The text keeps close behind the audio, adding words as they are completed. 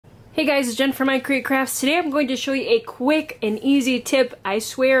Hey guys, it's Jen from My Cricut Crafts. Today I'm going to show you a quick and easy tip. I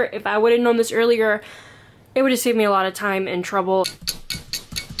swear if I would have known this earlier, it would have saved me a lot of time and trouble.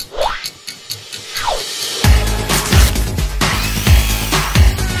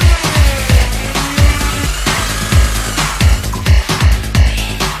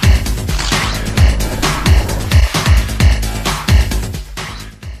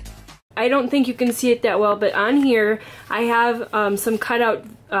 I don't think you can see it that well, but on here I have some cutout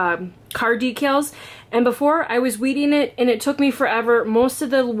car decals, and before I was weeding it and it took me forever. Most of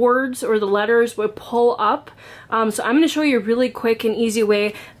the words or the letters would pull up, so I'm going to show you a really quick and easy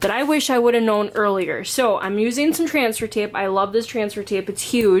way that I wish I would have known earlier. So I'm using some transfer tape. I love this transfer tape, it's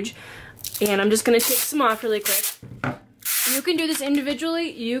huge, and I'm just going to take some off really quick. You can do this individually,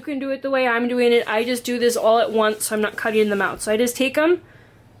 you can do it the way I'm doing it. I just do this all at once so I'm not cutting them out. So I just take them,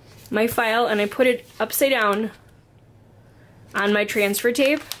 my file, and I put it upside down on my transfer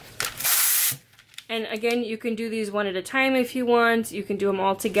tape. And again, you can do these one at a time if you want. You can do them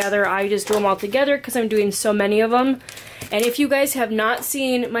all together. I just do them all together because I'm doing so many of them. And if you guys have not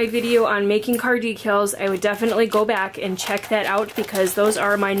seen my video on making car decals, I would definitely go back and check that out because those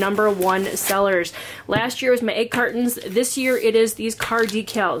are my #1 sellers. Last year was my egg cartons. This year it is these car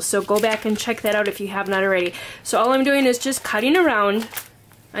decals. So go back and check that out if you have not already. So all I'm doing is just cutting around.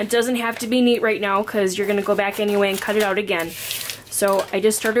 It doesn't have to be neat right now because you're going to go back anyway and cut it out again. So I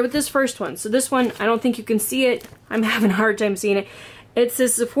just started with this first one. So this one, I don't think you can see it. I'm having a hard time seeing it. It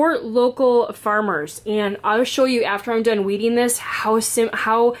says support local farmers. And I'll show you after I'm done weeding this how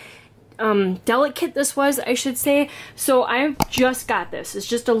delicate this was, I should say. So I've just got this. It's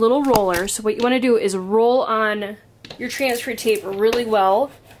just a little roller. So what you want to do is roll on your transfer tape really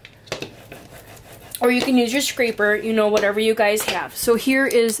well. Or you can use your scraper, you know, whatever you guys have. So here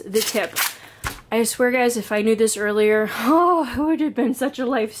is the tip. I swear guys, if I knew this earlier, oh, it would have been such a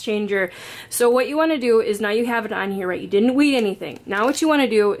life changer. So what you want to do is, now you have it on here, right? You didn't weed anything. Now what you want to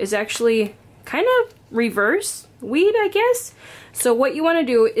do is actually kind of reverse weed, I guess. So what you want to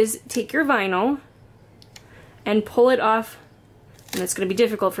do is take your vinyl and pull it off. And it's going to be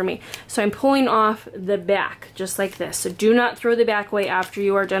difficult for me. So I'm pulling off the back, just like this. So do not throw the back away after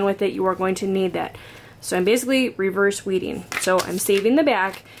you are done with it. You are going to need that. So I'm basically reverse weeding. So I'm saving the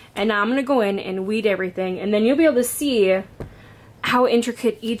back, and now I'm going to go in and weed everything, and then you'll be able to see how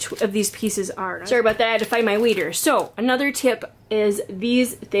intricate each of these pieces are. Sorry about that, I had to find my weeder. So another tip is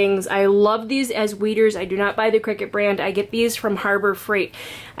these things. I love these as weeders. I do not buy the Cricut brand. I get these from Harbor Freight.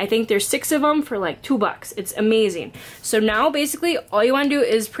 I think there's 6 of them for like $2. It's amazing. So now basically all you want to do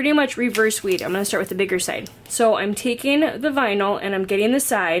is pretty much reverse weed. I'm going to start with the bigger side. So I'm taking the vinyl and I'm getting the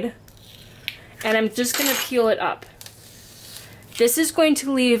side, and I'm just going to peel it up. This is going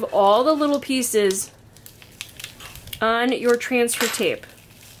to leave all the little pieces on your transfer tape.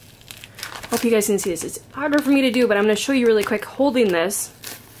 Hope you guys can see this. It's harder for me to do, but I'm going to show you really quick holding this.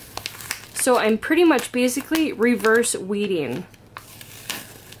 So I'm pretty much basically reverse weeding.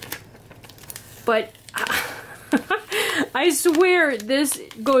 But I swear this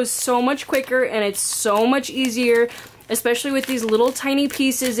goes so much quicker and it's so much easier, especially with these little tiny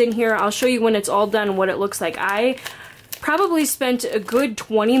pieces in here. I'll show you when it's all done what it looks like. I probably spent a good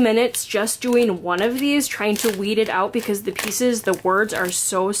 20 minutes just doing one of these, trying to weed it out because the pieces, the words are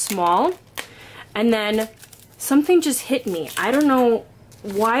so small. And then something just hit me. I don't know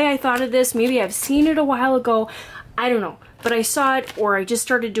why I thought of this. Maybe I've seen it a while ago. I don't know. But I saw it, or I just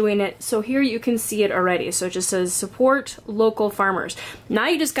started doing it. So here you can see it already. So it just says support local farmers. Now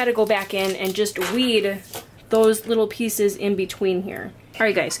you just got to go back in and just weed those little pieces in between here.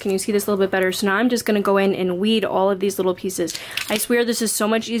 Alright guys, can you see this a little bit better? So now I'm just going to go in and weed all of these little pieces. I swear this is so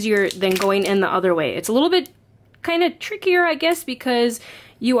much easier than going in the other way. It's a little bit kind of trickier, I guess, because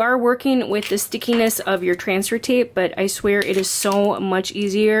you are working with the stickiness of your transfer tape, but I swear it is so much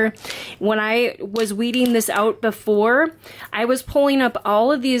easier. When I was weeding this out before, I was pulling up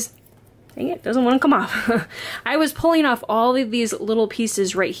all of these. Dang it, doesn't want to come off. I was pulling off all of these little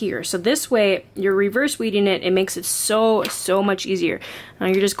pieces right here. So this way, you're reverse weeding it. It makes it so much easier. Now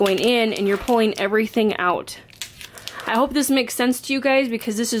you're just going in and you're pulling everything out. I hope this makes sense to you guys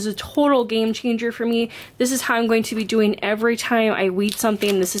because this is a total game changer for me. This is how I'm going to be doing every time I weed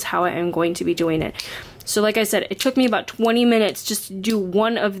something. This is how I am going to be doing it. So like I said, it took me about 20 minutes just to do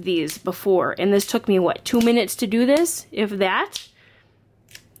one of these before. And this took me, what, 2 minutes to do this, if that?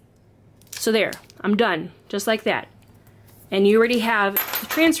 So there, I'm done, just like that. And you already have the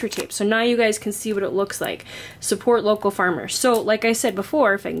transfer tape. So now you guys can see what it looks like. Support local farmers. So like I said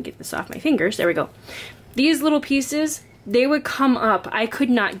before, if I can get this off my fingers, there we go. These little pieces, they would come up. I could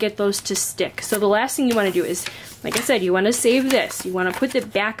not get those to stick. So the last thing you want to do is, like I said, you want to save this. You want to put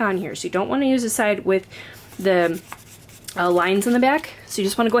it back on here. So you don't want to use the side with the lines in the back. So you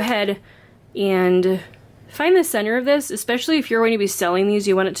just want to go ahead and find the center of this, especially if you're going to be selling these.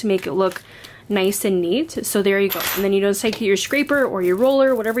 You want it to make it look nice and neat. So there you go. And then you just take your scraper or your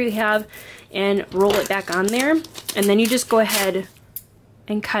roller, whatever you have, and roll it back on there. And then you just go ahead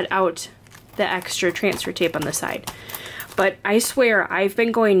and cut out the extra transfer tape on the side. But I swear, I've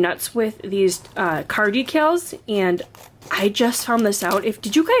been going nuts with these car decals, and I just found this out.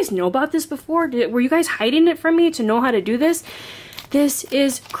 Did you guys know about this before? Were you guys hiding it from me to know how to do this? This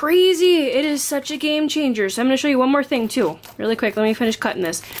is crazy. It is such a game changer. So I'm going to show you one more thing too. Really quick, let me finish cutting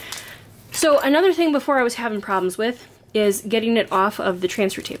this. So another thing before I was having problems with is getting it off of the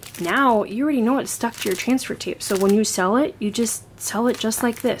transfer tape. Now you already know it's stuck to your transfer tape. So when you sell it, you just sell it just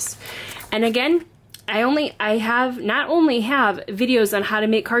like this. And again, I not only have videos on how to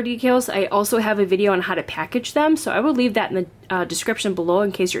make car decals, I also have a video on how to package them. So I will leave that in the description below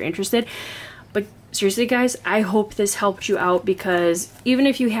in case you're interested. But seriously guys, I hope this helped you out, because even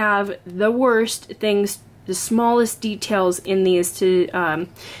if you have the worst things, the smallest details in these to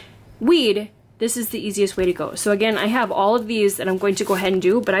weed, this is the easiest way to go. So again, I have all of these that I'm going to go ahead and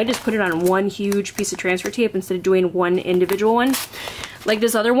do, but I just put it on one huge piece of transfer tape instead of doing one individual one. Like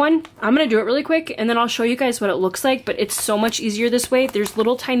this other one, I'm gonna do it really quick and then I'll show you guys what it looks like, but it's so much easier this way. There's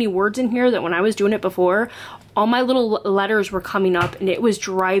little tiny words in here that when I was doing it before, all my little letters were coming up and it was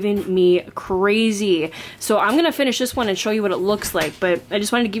driving me crazy. So I'm gonna finish this one and show you what it looks like, but I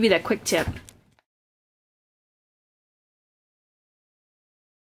just wanted to give you that quick tip.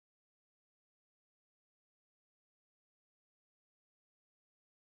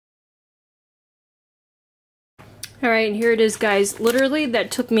 Alright, and here it is guys. Literally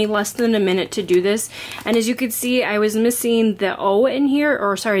that took me less than a minute to do this, and as you can see I was missing the O in here,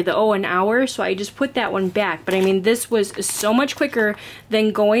 or sorry, the O in hour, so I just put that one back. But I mean, this was so much quicker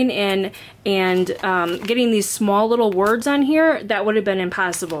than going in and getting these small little words on here. That would have been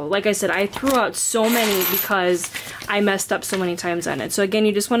impossible. Like I said, I threw out so many because I messed up so many times on it. So again,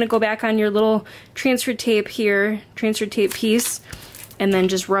 you just want to go back on your little transfer tape here, transfer tape piece, and then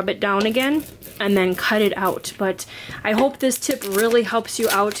just rub it down again and then cut it out. But I hope this tip really helps you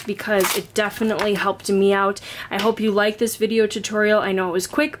out, because it definitely helped me out. I hope you like this video tutorial. I know it was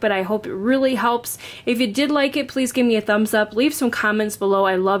quick, but I hope it really helps. If you did like it, please give me a thumbs up. Leave some comments below.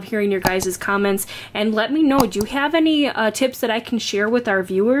 I love hearing your guys' comments, and let me know, do you have any tips that I can share with our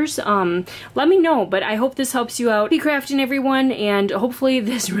viewers? Let me know, but I hope this helps you out. Happy crafting everyone, and hopefully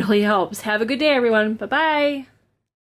this really helps. Have a good day everyone. Bye-bye.